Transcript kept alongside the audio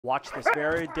Watch this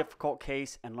very difficult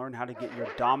case and learn how to get your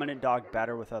dominant dog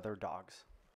better with other dogs.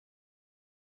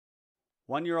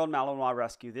 1-year-old Malinois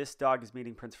rescue. This dog is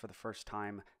meeting Prince for the first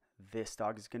time. This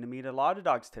dog is going to meet a lot of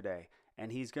dogs today,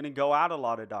 and he's going to go out a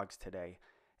lot of dogs today.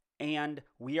 And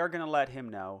we are going to let him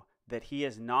know that he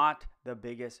is not the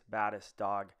biggest, baddest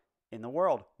dog in the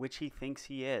world, which he thinks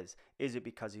he is. Is it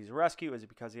because he's a rescue? Is it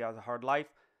because he has a hard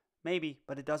life? Maybe,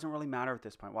 but it doesn't really matter at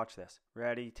this point. Watch this.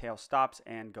 Ready, tail stops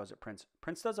and goes at Prince.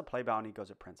 Prince does a play bow and he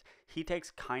goes at Prince. He takes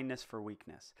kindness for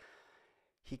weakness.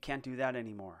 He can't do that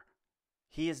anymore.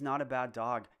 He is not a bad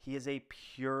dog. He is a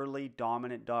purely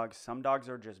dominant dog. Some dogs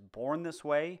are just born this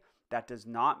way. That does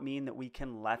not mean that we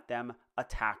can let them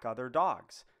attack other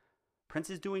dogs. Prince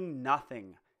is doing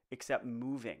nothing except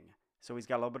moving. So he's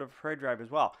got a little bit of a prey drive as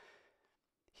well.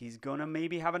 He's going to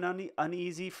maybe have an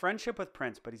uneasy friendship with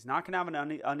Prince, but he's not going to have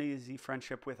an uneasy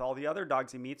friendship with all the other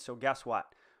dogs he meets. So guess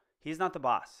what? He's not the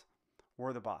boss.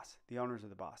 We're the boss. The owners are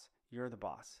the boss. You're the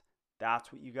boss.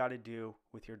 That's what you got to do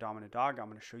with your dominant dog. I'm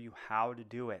going to show you how to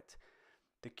do it.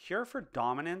 The cure for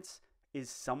dominance is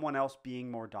someone else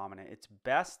being more dominant. It's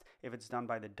best if it's done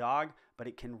by the dog, but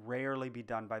it can rarely be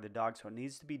done by the dog. So it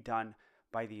needs to be done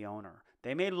by the owner.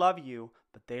 They may love you,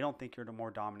 but they don't think you're the more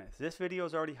dominant. If this video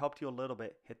has already helped you a little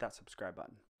bit, hit that subscribe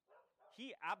button.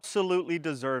 He absolutely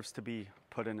deserves to be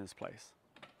put in his place.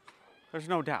 There's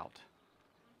no doubt.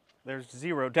 There's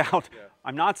zero doubt. Yeah.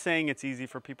 I'm not saying it's easy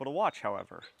for people to watch,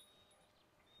 however.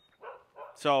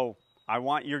 So I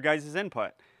want your guys'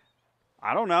 input.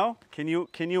 I don't know. Can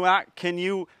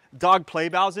you dog play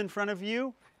bows in front of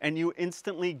you and you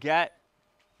instantly get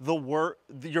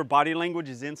your body language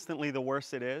is instantly the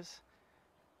worse it is?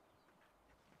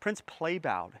 Prince play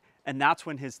bowed, and that's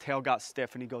when his tail got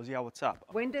stiff and he goes, yeah, what's up?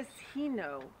 When does he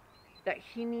know that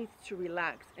he needs to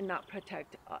relax and not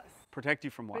protect us? Protect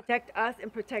you from what? Protect us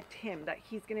and protect him, that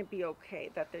he's going to be okay,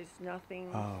 that there's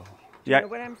nothing. Oh. Do you know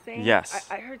what I'm saying? Yes.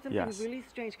 I heard something really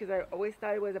strange because I always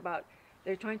thought it was about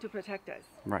they're trying to protect us.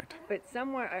 Right. But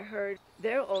somewhere I heard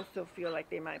they'll also feel like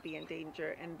they might be in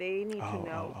danger and they need to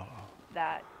know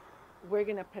that we're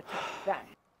going to protect them.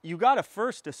 You got to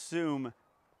first assume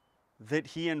that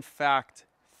he in fact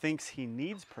thinks he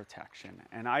needs protection,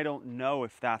 and I don't know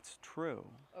if that's true.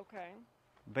 Okay.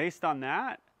 Based on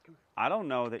that, I don't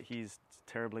know that he's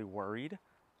terribly worried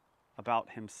about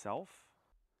himself.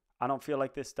 I don't feel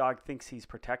like this dog thinks he's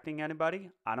protecting anybody.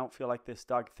 I don't feel like this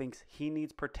dog thinks he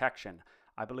needs protection.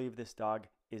 I believe this dog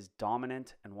is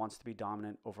dominant and wants to be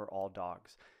dominant over all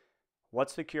dogs.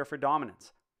 What's the cure for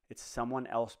dominance? It's someone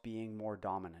else being more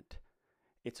dominant.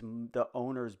 It's the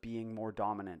owners being more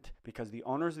dominant, because the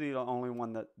owners are the only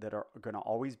one that are going to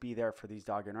always be there for these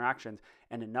dog interactions.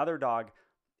 And another dog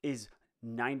is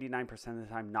 99% of the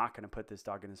time not going to put this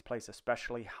dog in his place,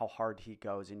 especially how hard he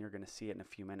goes. And you're going to see it in a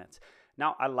few minutes.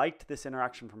 Now, I liked this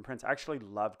interaction from Prince. I actually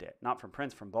loved it. Not from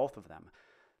Prince, from both of them.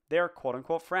 They're quote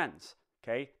unquote friends.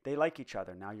 Okay. They like each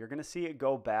other. Now you're going to see it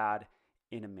go bad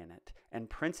in a minute. And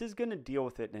Prince is going to deal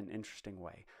with it in an interesting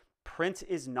way. Prince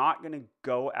is not going to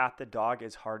go at the dog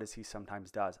as hard as he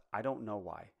sometimes does. I don't know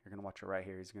why. You're going to watch it right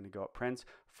here. He's going to go at Prince.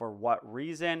 For what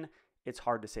reason? It's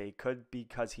hard to say. It could be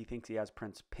because he thinks he has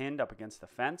Prince pinned up against the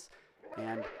fence,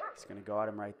 and he's going to go at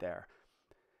him right there.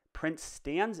 Prince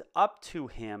stands up to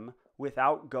him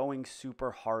without going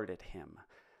super hard at him.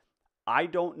 I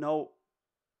don't know.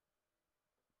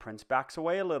 Prince backs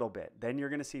away a little bit. Then you're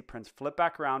going to see Prince flip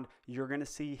back around. You're going to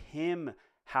see him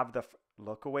have the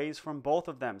lookaways from both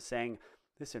of them, saying,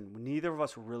 listen, neither of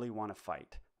us really want to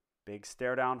fight. Big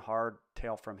stare down, hard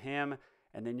tail from him.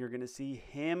 And then you're going to see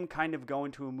him kind of go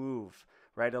into a move,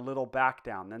 right? A little back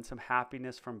down, then some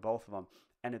happiness from both of them.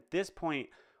 And at this point,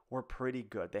 we're pretty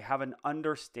good. They have an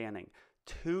understanding.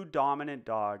 Two dominant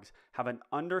dogs have an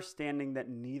understanding that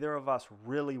neither of us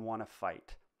really want to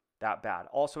fight that bad.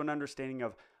 Also an understanding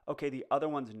of, okay, the other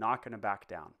one's not going to back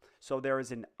down. So there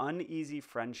is an uneasy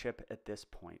friendship at this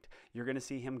point. You're going to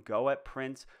see him go at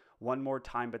Prince one more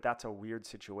time, but that's a weird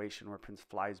situation where Prince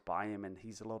flies by him and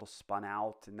he's a little spun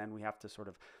out. And then we have to sort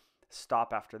of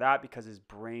stop after that because his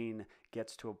brain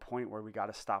gets to a point where we got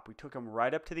to stop. We took him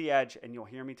right up to the edge, and you'll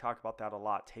hear me talk about that a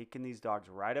lot, taking these dogs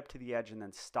right up to the edge and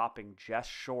then stopping just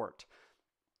short,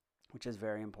 which is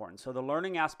very important. So the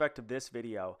learning aspect of this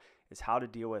video is how to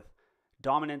deal with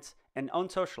dominance and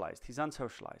unsocialized. He's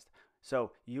unsocialized.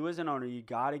 So you as an owner, you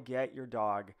got to get your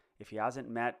dog, if he hasn't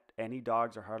met any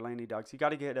dogs or hardly any dogs, you got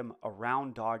to get him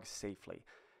around dogs safely.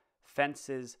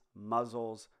 Fences,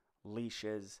 muzzles,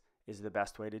 leashes is the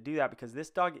best way to do that, because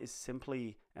this dog is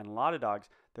simply, and a lot of dogs,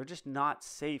 they're just not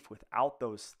safe without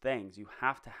those things. You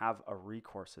have to have a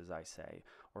recourse, as I say,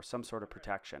 or some sort of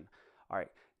protection. All right,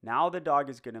 now the dog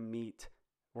is going to meet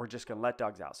we're just going to let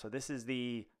dogs out. So this is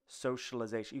the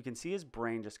socialization. You can see his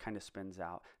brain just kind of spins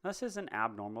out. Now, this isn't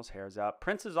abnormal. His hair's up.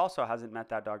 Prince's also hasn't met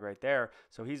that dog right there,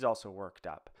 so he's also worked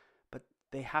up. But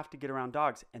they have to get around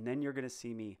dogs, and then you're going to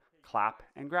see me clap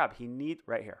and grab.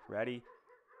 Right here, ready?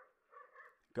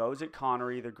 Goes at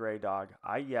Connery, the gray dog.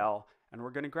 I yell, and we're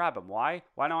going to grab him. Why?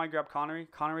 Why don't I grab Connery?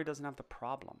 Connery doesn't have the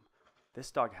problem.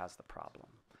 This dog has the problem.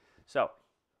 So,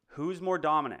 who's more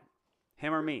dominant,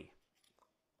 him or me?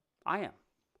 I am.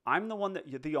 I'm the one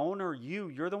that, the owner,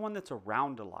 you're the one that's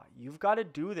around a lot. You've got to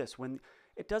do this when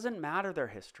it doesn't matter their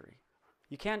history.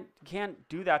 You can't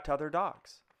do that to other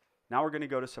dogs. Now we're going to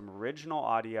go to some original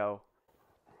audio.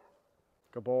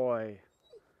 Good boy.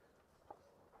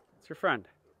 It's your friend.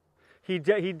 He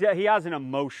has an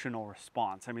emotional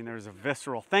response. I mean, there's a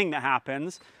visceral thing that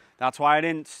happens. That's why I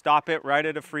didn't stop it right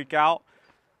at a freak out.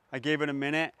 I gave it a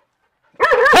minute.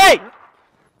 Hey!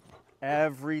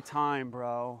 Every time,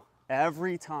 bro.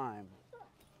 Every time.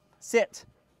 Sit.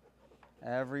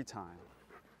 Every time.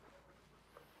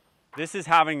 This is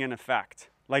having an effect.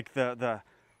 Like the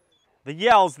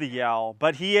yell's the yell,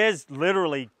 but he is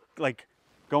literally like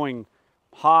going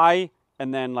high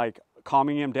and then like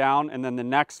calming him down, and then the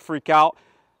next freak out.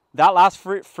 That last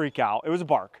freak out, it was a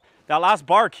bark. That last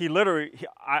bark, he literally,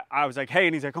 I was like, hey,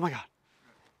 and he's like, oh my God.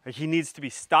 Like, he needs to be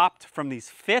stopped from these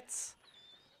fits.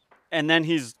 And then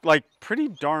he's like pretty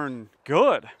darn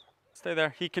good. Stay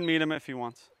there. He can meet him if he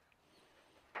wants.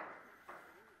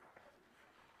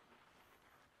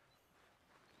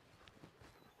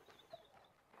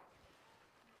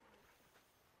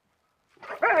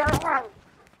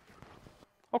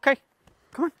 Okay,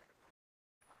 come on.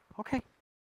 Okay.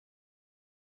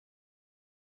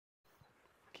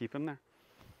 Keep him there.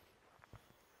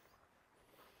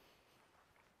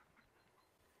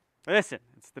 Listen,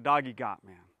 it's the dog you got,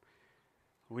 man.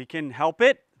 We can help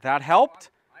it. That helped.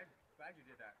 I'm glad you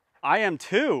did that. I am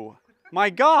too. My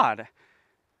God.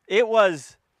 It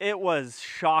was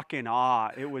shock and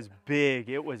awe. It was big.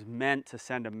 It was meant to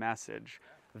send a message.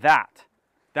 That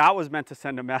was meant to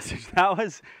send a message. That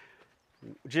was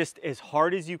just as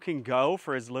hard as you can go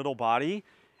for his little body.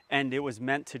 And it was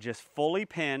meant to just fully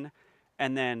pin.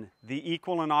 And then the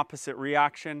equal and opposite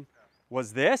reaction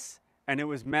was this. And it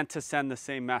was meant to send the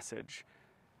same message.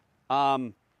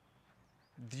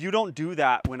 You don't do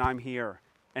that when I'm here.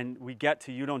 And we get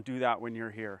to you don't do that when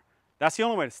you're here. That's the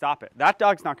only way to stop it. That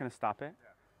dog's not going to stop it.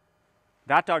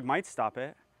 That dog might stop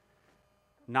it.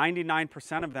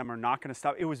 99% of them are not going to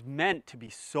stop. It was meant to be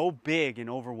so big and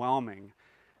overwhelming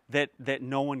that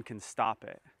no one can stop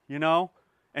it, you know?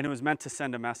 And it was meant to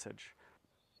send a message.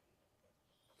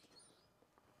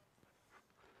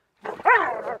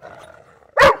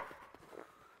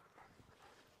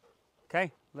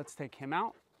 Okay, let's take him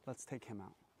out. Let's take him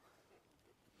out.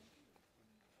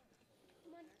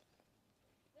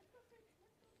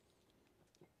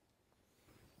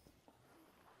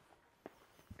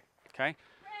 Okay,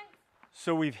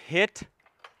 so we've hit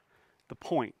the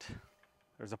point.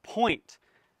 There's a point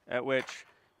at which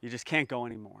you just can't go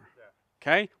anymore.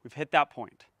 Okay, we've hit that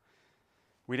point.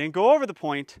 We didn't go over the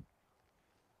point,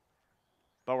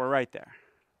 but we're right there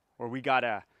where we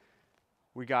gotta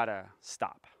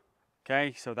stop.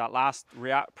 Okay, so that last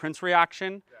Prince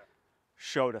reaction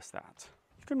showed us that.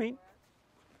 You can meet.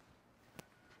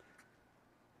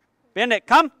 Bandit,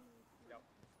 come.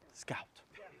 Scout.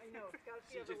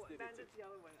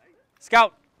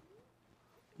 Scout.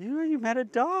 You met a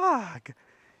dog.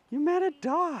 You met a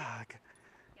dog.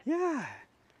 Yeah.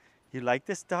 You like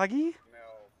this doggy?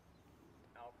 Male,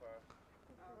 alpha,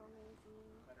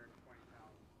 120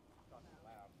 pounds,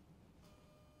 lab.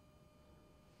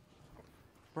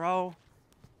 Bro,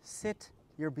 sit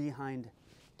your behind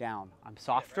down. I'm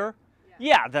softer.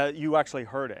 Yeah, you actually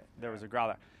heard it. There was a growl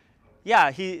there.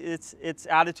 Yeah, it's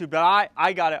attitude, but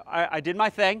I got it. I did my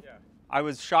thing. Yeah. I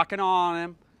was shocking on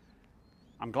him.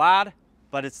 I'm glad,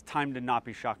 but it's time to not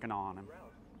be shocking on him.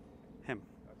 Him.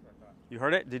 You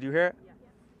heard it? Did you hear it? Yeah.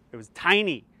 It was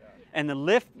tiny. Yeah. And the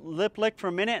lip licked for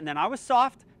a minute, and then I was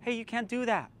soft. Hey, you can't do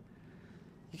that.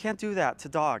 You can't do that to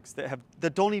dogs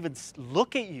that don't even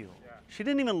look at you. Yeah. She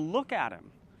didn't even look at him.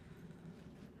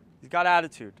 He's got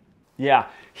attitude. Yeah,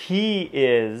 he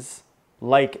is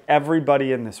like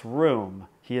everybody in this room.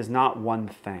 He is not one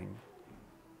thing.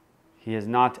 He is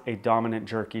not a dominant,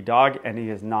 jerky dog, and he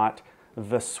is not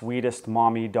the sweetest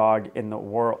mommy dog in the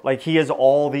world. Like, he is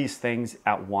all these things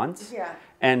at once. Yeah.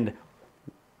 And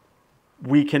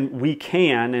we can,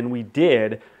 and we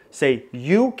did say,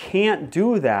 you can't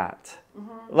do that.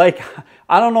 Mm-hmm. Like,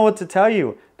 I don't know what to tell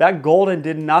you. That golden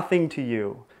did nothing to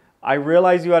you. I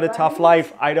realize you had a tough Right.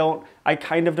 life. I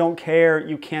kind of don't care.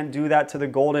 You can't do that to the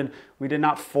golden. We did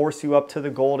not force you up to the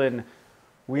golden.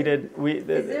 Is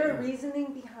there a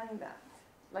reasoning behind that?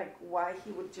 Like why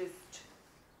he would just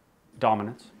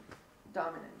dominance.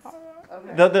 dominance?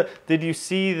 Okay. Did you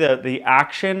see the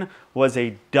action was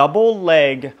a double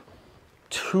leg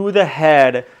to the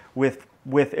head with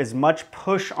as much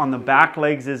push on the back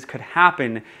legs as could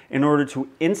happen in order to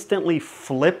instantly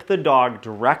flip the dog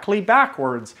directly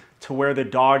backwards to where the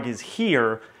dog is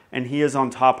here and he is on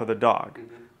top of the dog.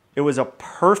 It was a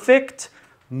perfect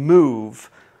move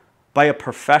by a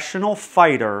professional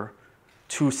fighter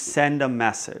to send a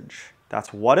message.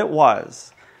 That's what it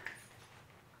was.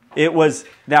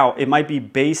 Now it might be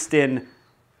based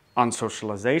on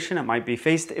socialization, it might be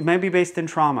based in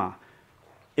trauma.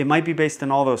 It might be based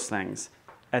in all those things.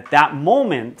 At that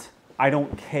moment, I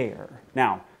don't care.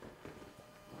 Now,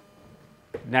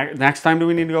 next time do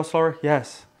we need to go slower?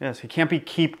 Yes. He can't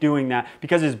keep doing that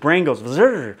because his brain goes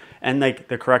zzz, and like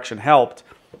the correction helped,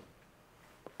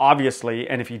 obviously.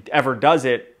 And if he ever does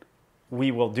it,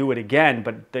 we will do it again.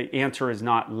 But the answer is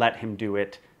not let him do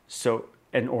it. So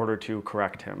in order to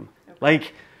correct him,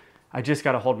 like I just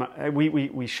got to hold my.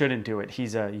 We shouldn't do it.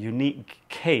 He's a unique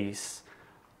case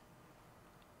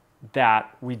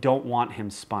that we don't want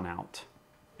him spun out.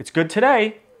 It's good today.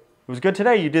 It was good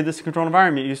today. You did this in controlled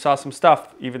environment. You saw some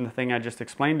stuff. Even the thing I just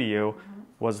explained to you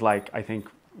was like, I think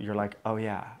you're like, oh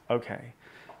yeah, okay.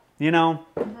 You know?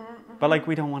 But like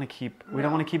we don't want to keep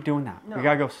doing that. No. We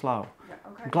gotta go slow. Yeah,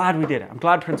 okay. I'm glad we did it. I'm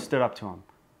glad Prince stood up to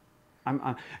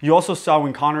him. You also saw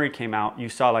when Connery came out, you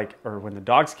saw or when the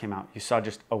dogs came out, you saw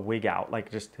just a wig out,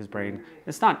 like just his brain.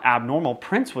 It's not abnormal.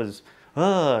 Prince was,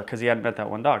 because he hadn't met that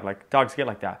one dog. Like dogs get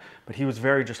like that, but he was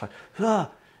very just like,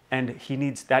 and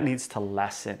that needs to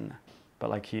lessen. But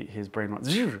like his brain went,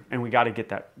 and we got to get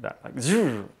that like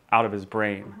out of his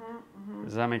brain.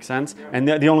 Does that make sense? Yeah. And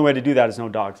the only way to do that is more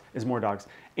dogs.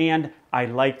 And I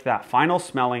liked that final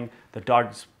smelling. The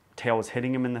dog's tail was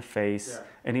hitting him in the face,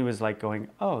 and he was like going,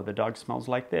 oh, the dog smells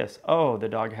like this. Oh, the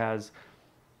dog has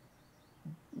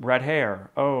red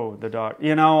hair. Oh, the dog,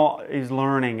 he's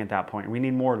learning at that point. We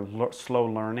need more slow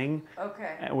learning.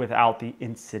 Okay. Without the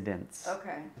incidents.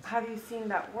 Okay. Have you seen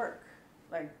that work?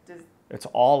 Like, It's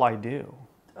all I do.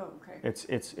 Oh, okay.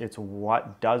 It's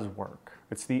what does work.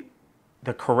 It's the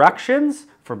corrections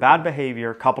for bad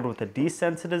behavior coupled with the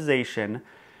desensitization.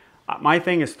 My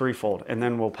thing is threefold, and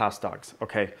then we'll pass dogs.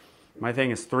 Okay. My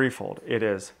thing is threefold. It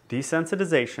is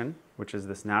desensitization, which is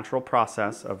this natural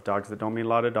process of dogs that don't meet a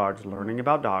lot of dogs, learning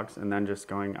about dogs, and then just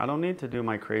going, I don't need to do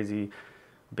my crazy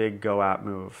big go-at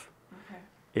move. Okay.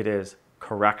 It is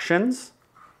corrections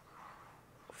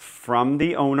from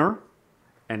the owner,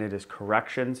 and it is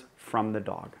corrections from the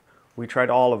dog. We tried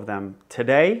all of them.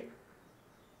 Today,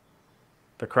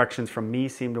 the corrections from me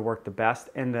seemed to work the best,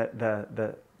 and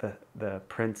the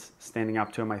Prince standing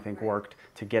up to him, I think, worked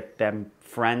to get them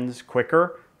friends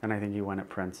quicker. And I think he went at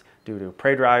Prince due to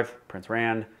prey drive. Prince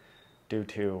ran due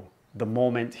to the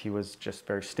moment he was just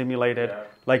very stimulated.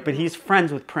 Yeah. But he's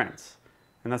friends with Prince,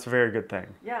 and that's a very good thing.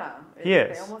 Yeah, he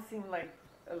is. They almost seem like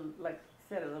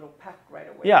said, a little pack right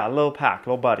away. Yeah, a little pack,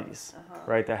 little buddies,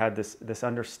 right? That had this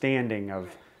understanding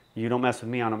of, you don't mess with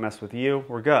me, I don't mess with you.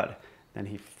 We're good. Then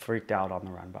he freaked out on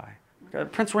the run by.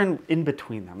 Prince ran in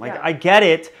between them. I get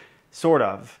it, sort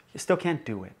of. You still can't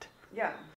do it. Yeah.